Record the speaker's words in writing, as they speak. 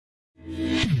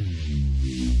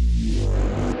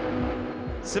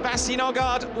Sebastian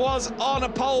Oggaard was on a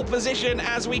pole position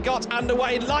as we got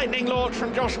underway. Lightning launch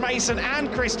from Josh Mason and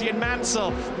Christian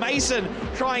Mansell. Mason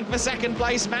trying for second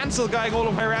place, Mansell going all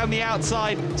the way around the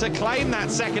outside to claim that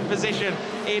second position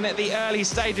in the early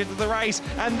stages of the race.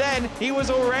 And then he was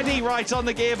already right on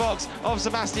the gearbox of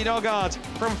Sebastian Oggaard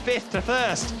from 5th to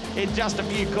 1st in just a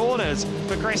few corners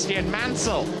for Christian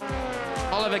Mansell.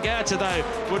 Oliver Goethe,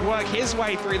 though, would work his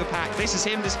way through the pack. This is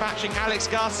him dispatching Alex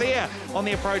Garcia on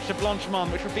the approach to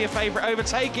Blanchimont, which would be a favourite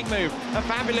overtaking move. A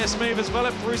fabulous move as well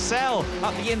at Bruxelles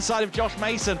up the inside of Josh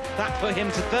Mason. That put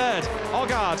him to 3rd.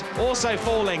 Oggaard also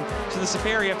falling to the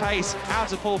superior pace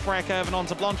out of Paul Freierkurve and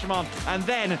onto Blanchimont. And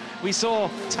then we saw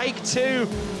take 2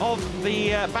 of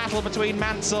the battle between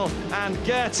Mansell and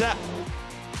Goethe.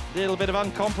 Little bit of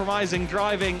uncompromising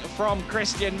driving from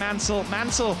Christian Mansell.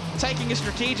 Mansell taking a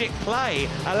strategic play,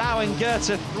 allowing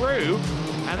Goethe through,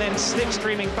 and then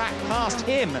slipstreaming back past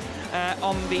him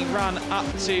on the run up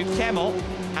to Kemmel.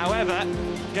 However,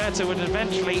 Goethe would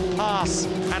eventually pass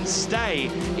and stay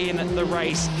in the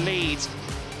race lead.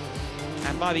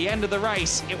 And by the end of the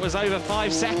race, it was over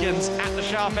 5 seconds at the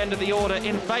sharp end of the order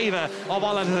in favour of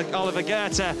Oliver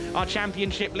Goethe, our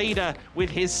championship leader, with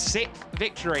his 6th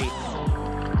victory.